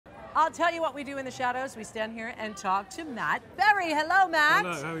I'll tell you what we do in the shadows. We stand here and talk to Matt Berry. Hello, Matt.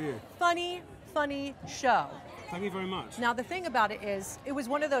 Hello, how are you? Funny show. Thank you very much. Now, the thing about it is, it was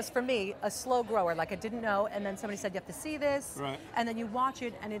one of those, for me, a slow grower. Like, I didn't know, and then somebody said, you have to see this. Right. And then you watch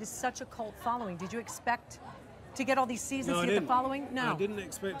it, and it is such a cult following. Did you expect to get all these seasons No, to get the following? No. I didn't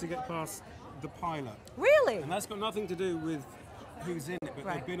expect to get past the pilot. Really? And that's got nothing to do with who's in it, but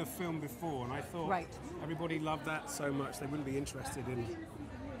Right. there'd been a film before, and I thought everybody loved that so much they wouldn't be interested in,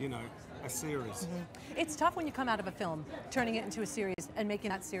 you know, a series. Mm-hmm. It's tough when you come out of a film, turning it into a series and making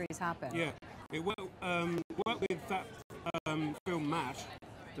that series happen. Yeah. It worked with that film MASH.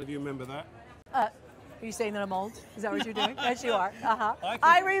 If you remember that. Are you saying that I'm old? Is that what you're doing? Yes, you are.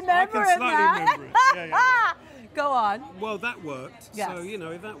 I remember can it, slightly Matt. remember it. Yeah. Go on. Well, that worked. Yes. So, you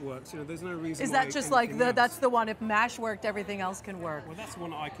know, if that works, you know, there's no reason Is why that just like anything that's else. the one? If MASH worked, everything else can work. Well, that's the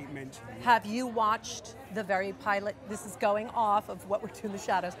one I keep mentioning. Have you watched the very pilot? This is going off of what we're doing in the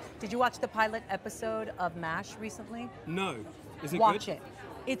shadows. Did you watch the pilot episode of MASH recently? No. Is it Watch good? it.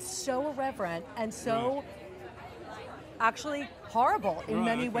 It's so irreverent and so actually horrible in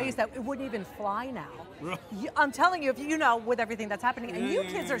many ways that it wouldn't even fly now. Right. I'm telling you, if you know, with everything that's happening, and you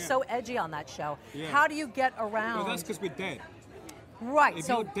kids are yeah. so edgy on that show. Yeah. How do you get around? Well, that's because we're dead. Right. If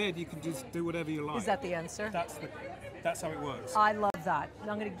so you're dead, you can just do whatever you like. is that the answer? That's how it works. I love that.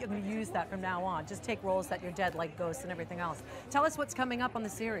 I'm going to use that from now on. Just take roles that you're dead, like Ghosts and everything else. Tell us what's coming up on the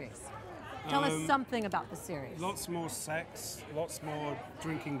series. Tell us something about the series. Lots more sex, lots more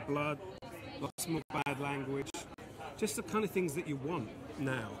drinking blood, lots more bad language. Just the kind of things that you want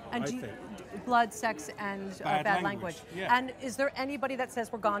now, And I think. blood, sex, and bad language. Yeah. And is there anybody that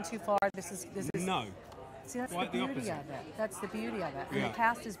says we're gone too far? This is No. See, that's Quite the the beauty opposite. of it. That's the beauty of it. And Yeah. the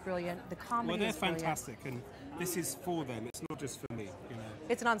cast is brilliant. The comedy Well, they're is brilliant. fantastic, and this is for them. It's not just for me, you know.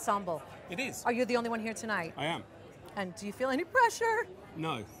 It's an ensemble. It is. Are you the only one here tonight? I am. And do you feel any pressure?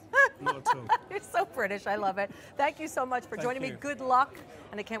 No, not at all. You're so British. I love it. Thank you so much for joining me. you. Good luck,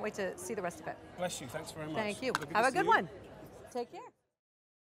 and I can't wait to see the rest of it. Bless you. Thanks very much. Thank you. Good to Have a see good you. one. Take care.